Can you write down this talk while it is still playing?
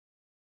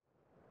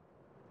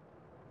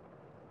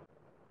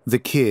The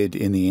Kid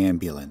in the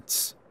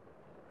Ambulance.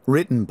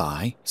 Written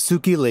by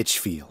Suki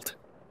Litchfield.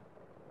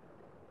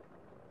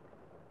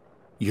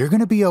 "You're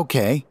gonna be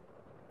okay,"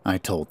 I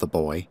told the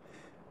boy.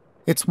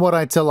 It's what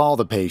I tell all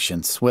the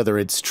patients, whether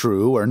it's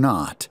true or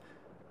not.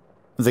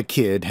 The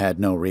kid had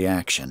no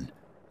reaction.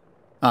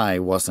 I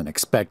wasn't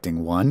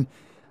expecting one.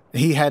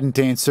 He hadn't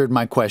answered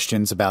my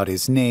questions about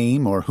his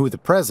name or who the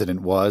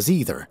president was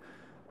either.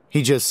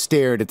 He just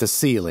stared at the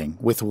ceiling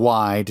with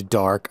wide,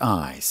 dark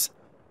eyes.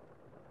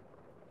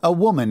 A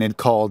woman had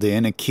called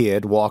in a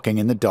kid walking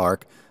in the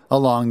dark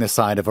along the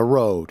side of a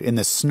road in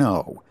the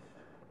snow.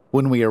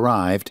 When we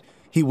arrived,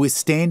 he was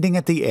standing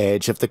at the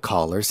edge of the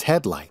caller's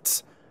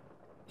headlights.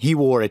 He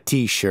wore a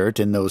t-shirt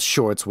and those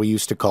shorts we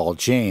used to call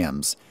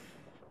jams.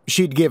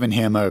 She'd given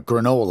him a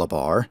granola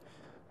bar.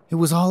 "It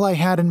was all I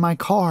had in my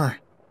car,"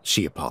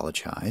 she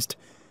apologized.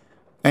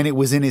 And it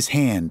was in his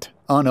hand,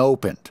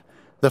 unopened,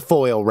 the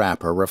foil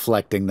wrapper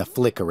reflecting the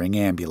flickering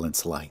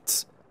ambulance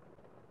lights.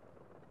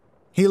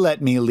 He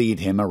let me lead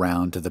him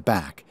around to the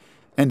back,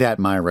 and at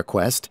my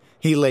request,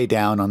 he lay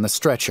down on the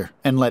stretcher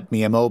and let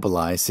me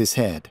immobilize his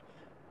head.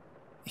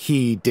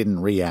 He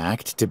didn't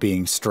react to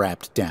being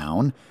strapped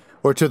down,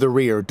 or to the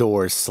rear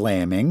doors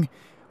slamming,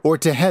 or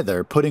to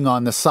Heather putting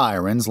on the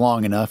sirens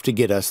long enough to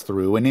get us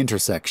through an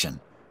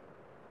intersection.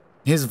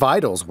 His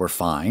vitals were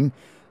fine,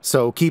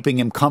 so keeping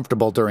him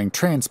comfortable during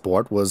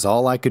transport was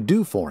all I could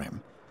do for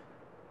him.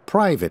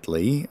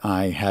 Privately,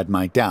 I had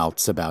my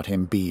doubts about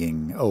him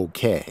being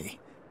okay.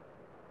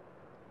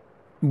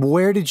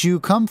 "Where did you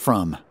come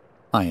from?"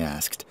 I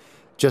asked,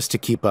 just to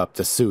keep up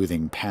the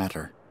soothing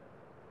patter.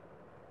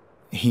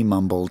 He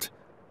mumbled,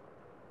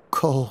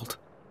 "Cold."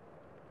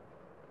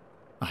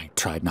 I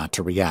tried not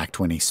to react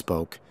when he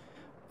spoke.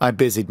 I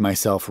busied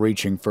myself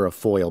reaching for a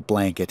foil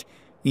blanket,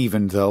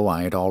 even though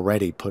I had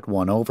already put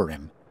one over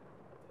him.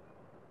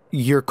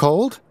 "You're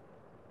cold?"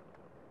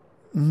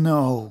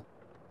 "No,"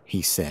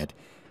 he said,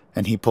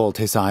 and he pulled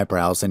his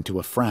eyebrows into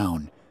a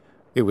frown.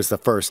 It was the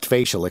first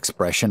facial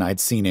expression I'd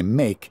seen him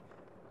make.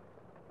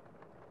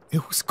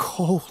 "It was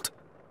cold,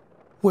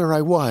 where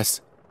I was,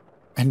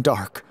 and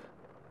dark,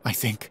 I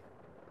think."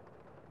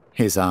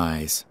 His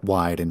eyes,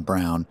 wide and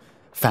brown,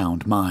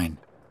 found mine.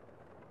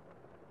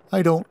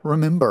 "I don't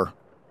remember."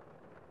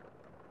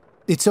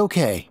 "It's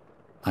okay,"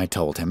 I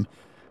told him.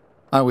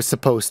 I was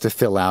supposed to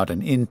fill out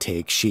an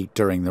intake sheet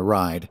during the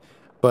ride,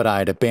 but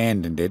I'd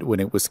abandoned it when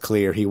it was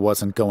clear he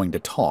wasn't going to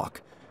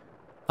talk.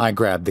 I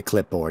grabbed the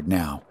clipboard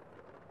now.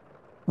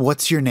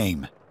 "What's your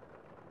name?"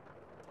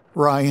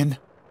 "Ryan."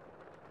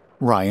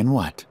 "Ryan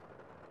what?"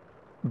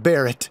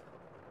 "Barrett."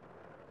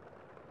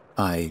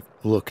 I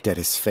looked at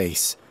his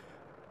face.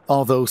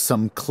 Although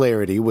some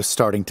clarity was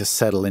starting to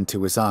settle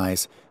into his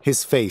eyes,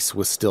 his face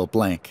was still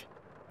blank.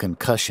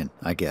 Concussion,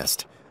 I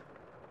guessed.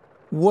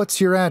 "What's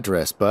your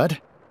address,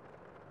 bud?"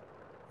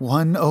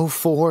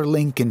 104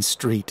 Lincoln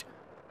Street.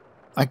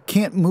 I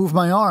can't move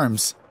my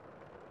arms."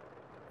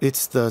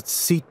 "It's the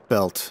seat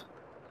belt.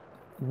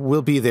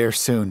 We'll be there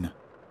soon,"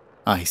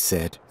 I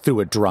said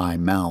through a dry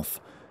mouth.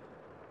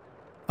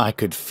 I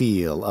could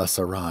feel us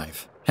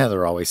arrive.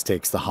 Heather always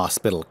takes the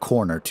hospital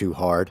corner too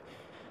hard.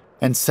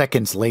 And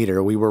seconds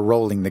later, we were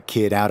rolling the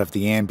kid out of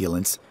the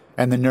ambulance,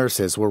 and the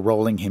nurses were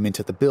rolling him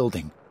into the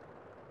building.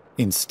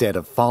 Instead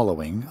of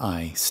following,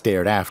 I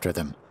stared after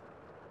them.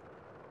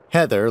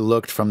 Heather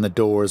looked from the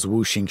doors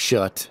whooshing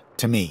shut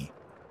to me.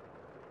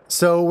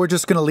 "So we're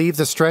just gonna leave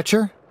the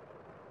stretcher?"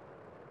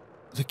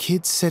 "The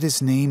kid said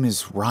his name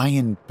is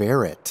Ryan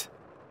Barrett,"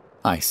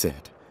 I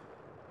said.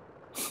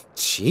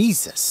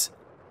 "Jesus,"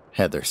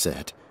 Heather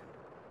said.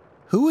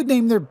 "Who would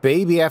name their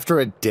baby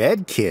after a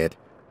dead kid?"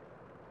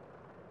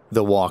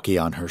 The walkie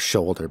on her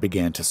shoulder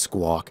began to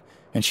squawk,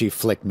 and she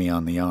flicked me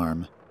on the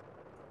arm.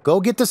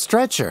 "Go get the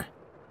stretcher."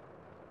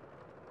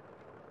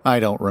 I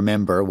don't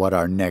remember what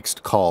our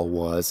next call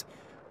was.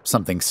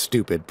 Something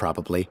stupid,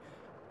 probably.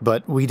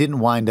 But we didn't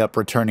wind up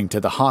returning to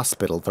the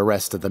hospital the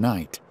rest of the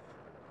night.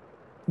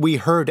 We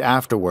heard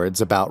afterwards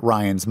about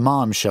Ryan's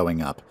mom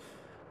showing up,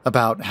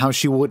 about how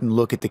she wouldn't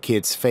look at the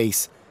kid's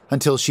face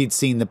until she'd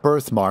seen the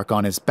birthmark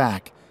on his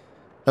back,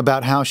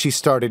 about how she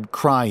started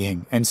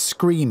crying and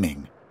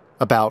screaming,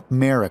 about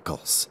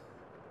miracles.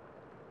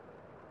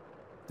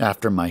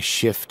 After my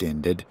shift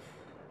ended,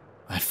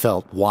 I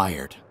felt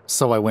wired,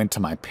 so I went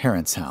to my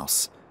parents'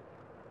 house.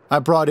 I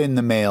brought in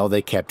the mail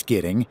they kept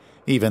getting,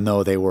 even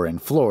though they were in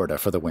Florida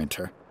for the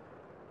winter.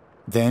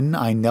 Then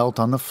I knelt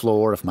on the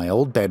floor of my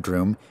old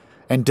bedroom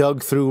and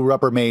dug through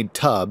Rubbermaid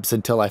tubs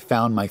until I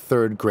found my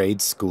third-grade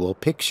school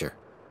picture.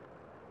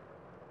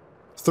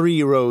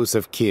 3 rows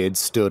of kids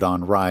stood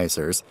on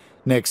risers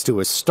next to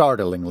a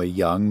startlingly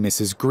young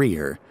Mrs.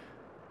 Greer.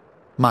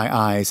 My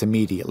eyes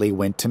immediately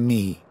went to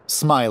me,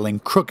 smiling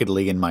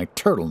crookedly in my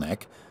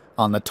turtleneck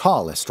on the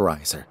tallest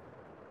riser.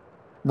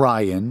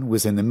 Ryan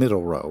was in the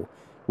middle row,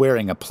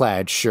 wearing a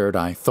plaid shirt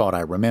I thought I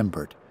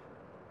remembered.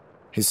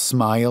 His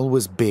smile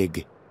was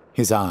big,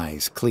 his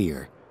eyes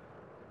clear.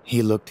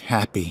 He looked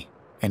happy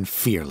and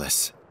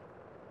fearless.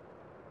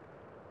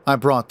 I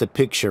brought the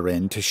picture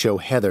in to show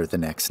Heather the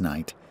next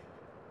night.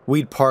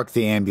 We'd parked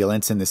the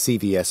ambulance in the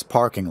CVS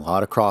parking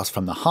lot across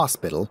from the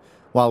hospital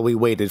while we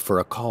waited for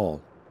a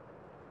call.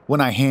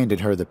 When I handed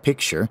her the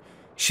picture,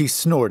 she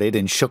snorted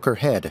and shook her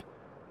head.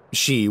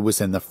 She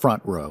was in the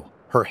front row,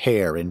 her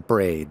hair in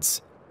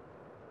braids.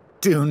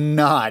 "Do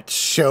not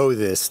show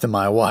this to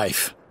my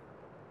wife."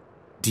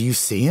 "Do you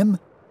see him?"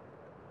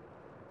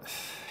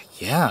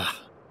 "Yeah."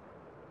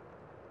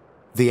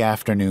 The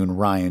afternoon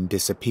Ryan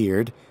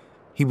disappeared,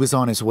 he was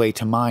on his way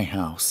to my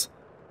house.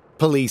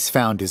 Police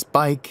found his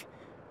bike,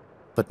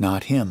 but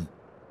not him.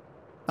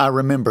 I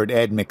remembered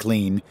Ed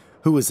McLean,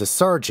 who was a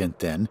sergeant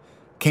then,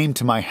 came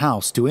to my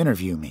house to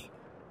interview me.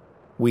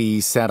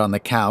 We sat on the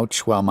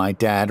couch while my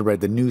dad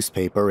read the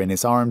newspaper in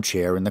his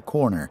armchair in the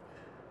corner.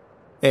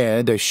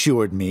 Ed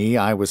assured me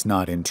I was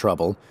not in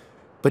trouble,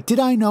 but did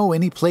I know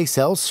any place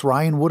else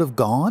Ryan would have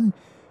gone?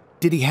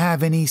 Did he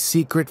have any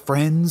secret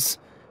friends?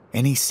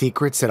 Any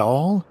secrets at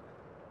all?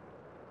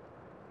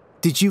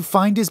 "Did you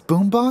find his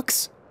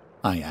boombox?"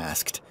 I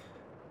asked.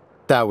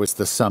 That was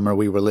the summer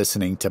we were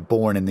listening to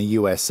Born in the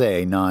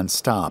USA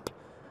non-stop.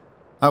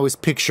 I was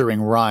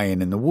picturing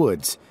Ryan in the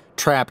woods,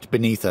 trapped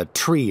beneath a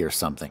tree or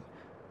something.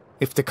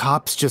 If the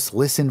cops just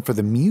listened for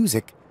the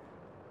music...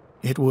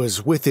 "It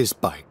was with his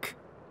bike,"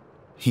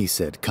 he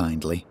said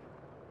kindly.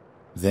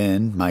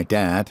 Then my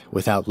dad,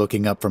 without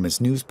looking up from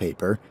his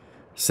newspaper,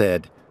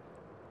 said,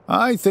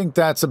 "I think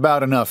that's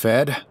about enough,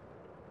 Ed."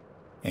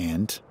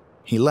 And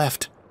he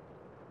left.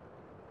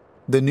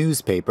 The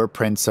newspaper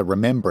prints a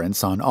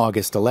remembrance on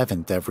August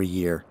 11th every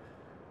year.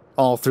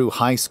 All through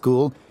high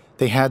school,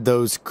 they had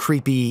those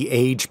creepy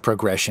age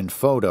progression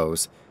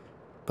photos,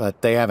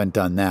 but they haven't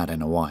done that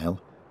in a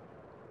while.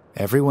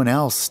 Everyone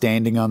else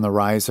standing on the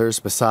risers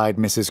beside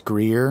Mrs.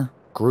 Greer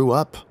grew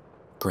up,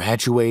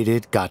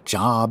 graduated, got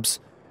jobs.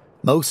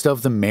 Most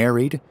of them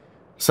married.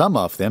 Some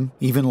of them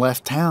even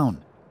left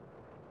town.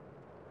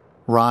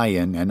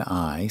 Ryan and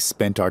I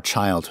spent our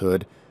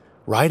childhood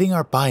riding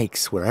our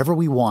bikes wherever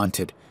we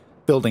wanted,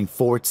 building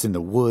forts in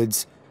the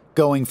woods,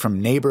 going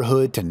from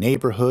neighborhood to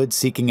neighborhood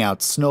seeking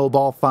out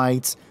snowball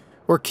fights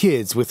or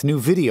kids with new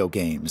video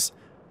games.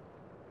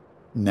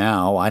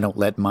 Now I don't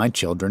let my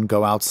children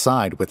go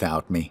outside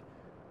without me.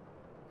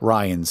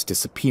 Ryan's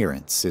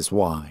disappearance is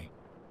why.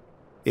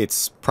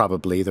 It's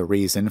probably the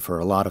reason for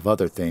a lot of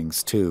other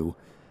things, too,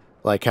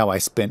 like how I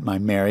spent my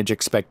marriage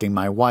expecting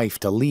my wife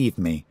to leave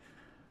me,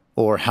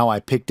 or how I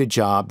picked a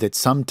job that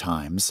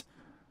sometimes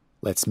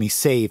lets me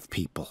save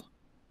people.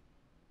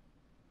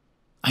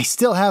 "I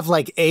still have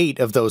like 8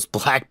 of those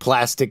black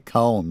plastic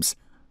combs,"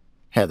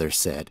 Heather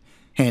said,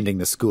 handing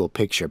the school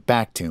picture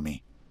back to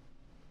me.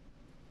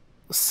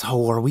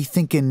 "So are we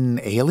thinking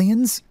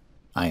aliens?"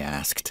 I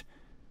asked.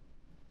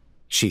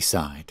 She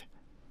sighed.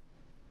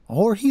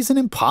 "Or he's an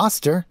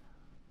imposter.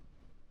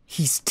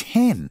 He's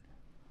 10.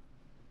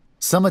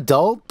 Some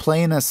adult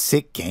playing a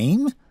sick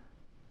game?"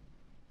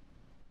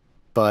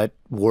 But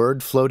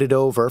word floated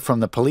over from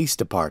the police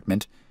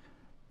department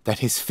that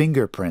his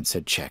fingerprints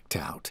had checked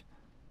out.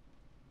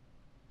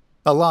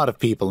 A lot of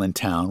people in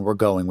town were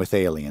going with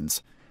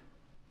aliens.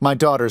 My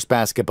daughter's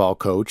basketball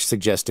coach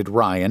suggested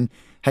Ryan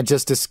had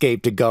just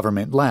escaped a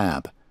government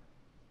lab.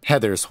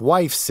 Heather's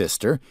wife's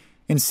sister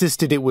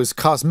insisted it was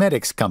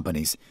cosmetics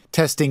companies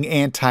testing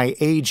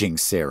anti-aging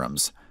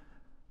serums.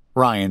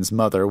 Ryan's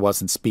mother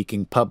wasn't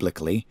speaking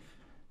publicly,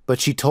 but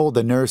she told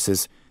the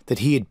nurses that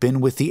he had been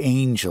with the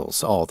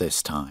angels all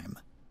this time.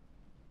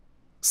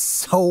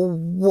 "So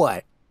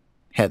what?"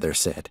 Heather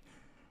said.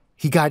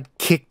 "He got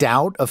kicked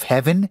out of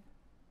heaven?"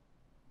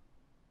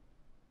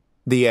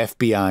 The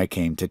FBI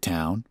came to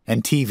town,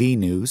 and TV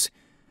news.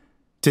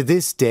 To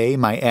this day,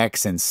 my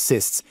ex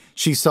insists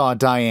she saw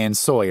Diane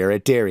Sawyer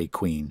at Dairy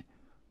Queen.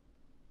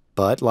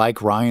 But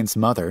like Ryan's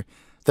mother,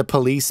 the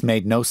police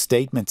made no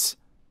statements.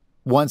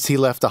 Once he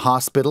left the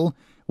hospital,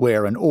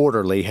 where an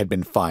orderly had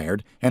been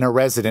fired and a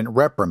resident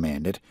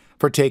reprimanded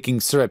for taking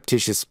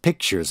surreptitious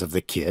pictures of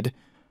the kid,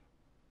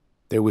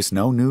 there was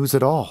no news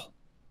at all.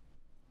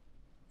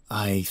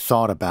 I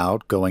thought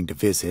about going to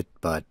visit,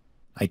 but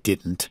I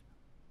didn't.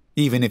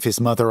 Even if his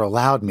mother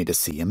allowed me to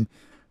see him,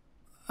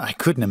 I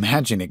couldn't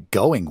imagine it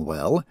going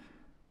well.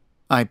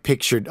 I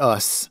pictured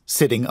us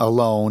sitting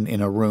alone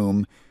in a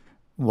room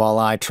while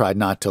I tried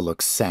not to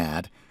look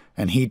sad,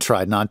 and he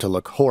tried not to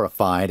look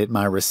horrified at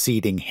my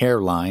receding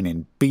hairline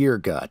and beer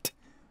gut.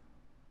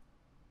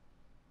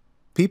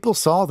 People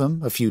saw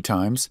them a few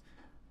times.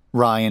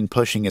 Ryan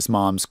pushing his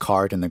mom's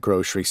cart in the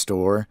grocery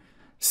store,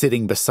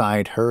 sitting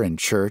beside her in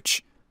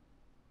church.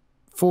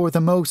 For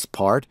the most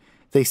part,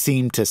 they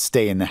seemed to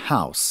stay in the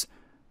house.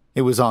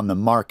 It was on the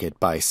market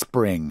by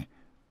spring.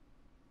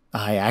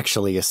 I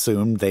actually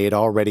assumed they had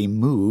already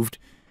moved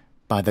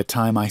by the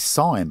time I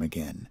saw him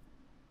again.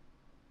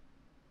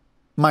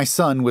 My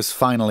son was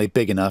finally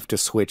big enough to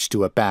switch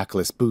to a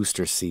backless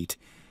booster seat,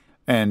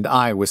 and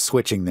I was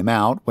switching them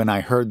out when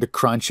I heard the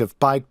crunch of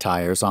bike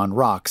tires on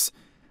rocks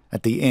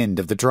at the end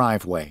of the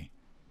driveway.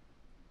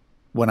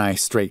 When I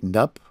straightened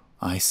up,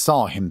 I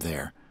saw him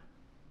there.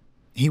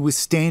 He was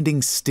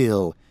standing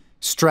still,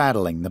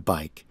 straddling the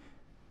bike.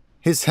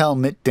 His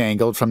helmet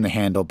dangled from the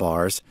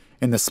handlebars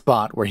in the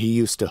spot where he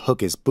used to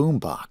hook his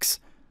boombox.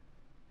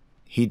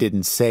 He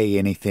didn't say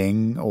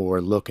anything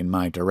or look in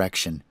my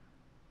direction.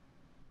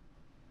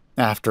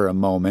 After a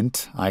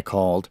moment, I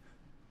called,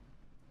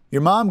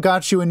 "Your mom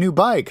got you a new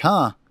bike,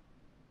 huh?"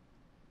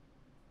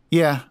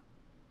 "Yeah,"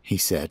 he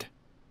said.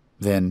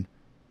 Then,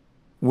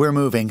 "We're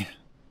moving."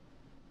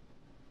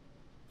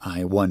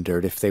 I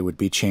wondered if they would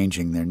be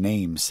changing their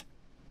names.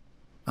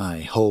 I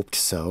hoped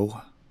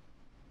so.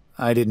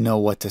 I didn't know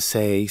what to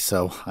say,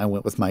 so I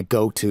went with my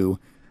go-to,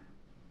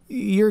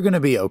 "You're gonna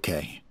be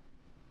okay."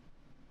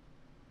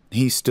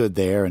 He stood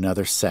there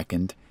another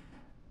second,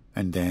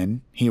 and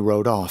then he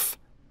rode off.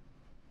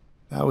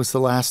 That was the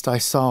last I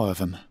saw of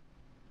him.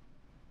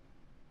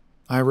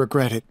 I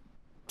regret it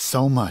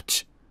so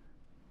much.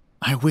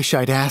 I wish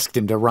I'd asked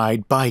him to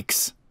ride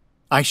bikes.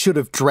 I should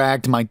have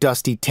dragged my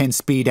dusty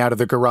 10-speed out of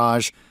the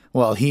garage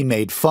while he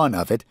made fun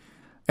of it,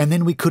 and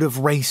then we could have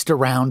raced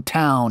around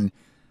town.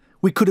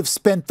 We could have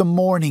spent the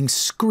morning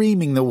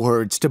screaming the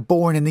words to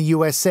Born in the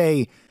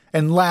USA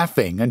and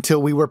laughing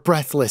until we were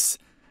breathless.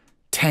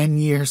 10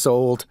 years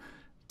old,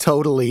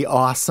 totally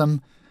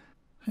awesome,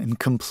 and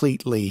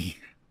completely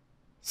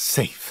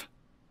safe.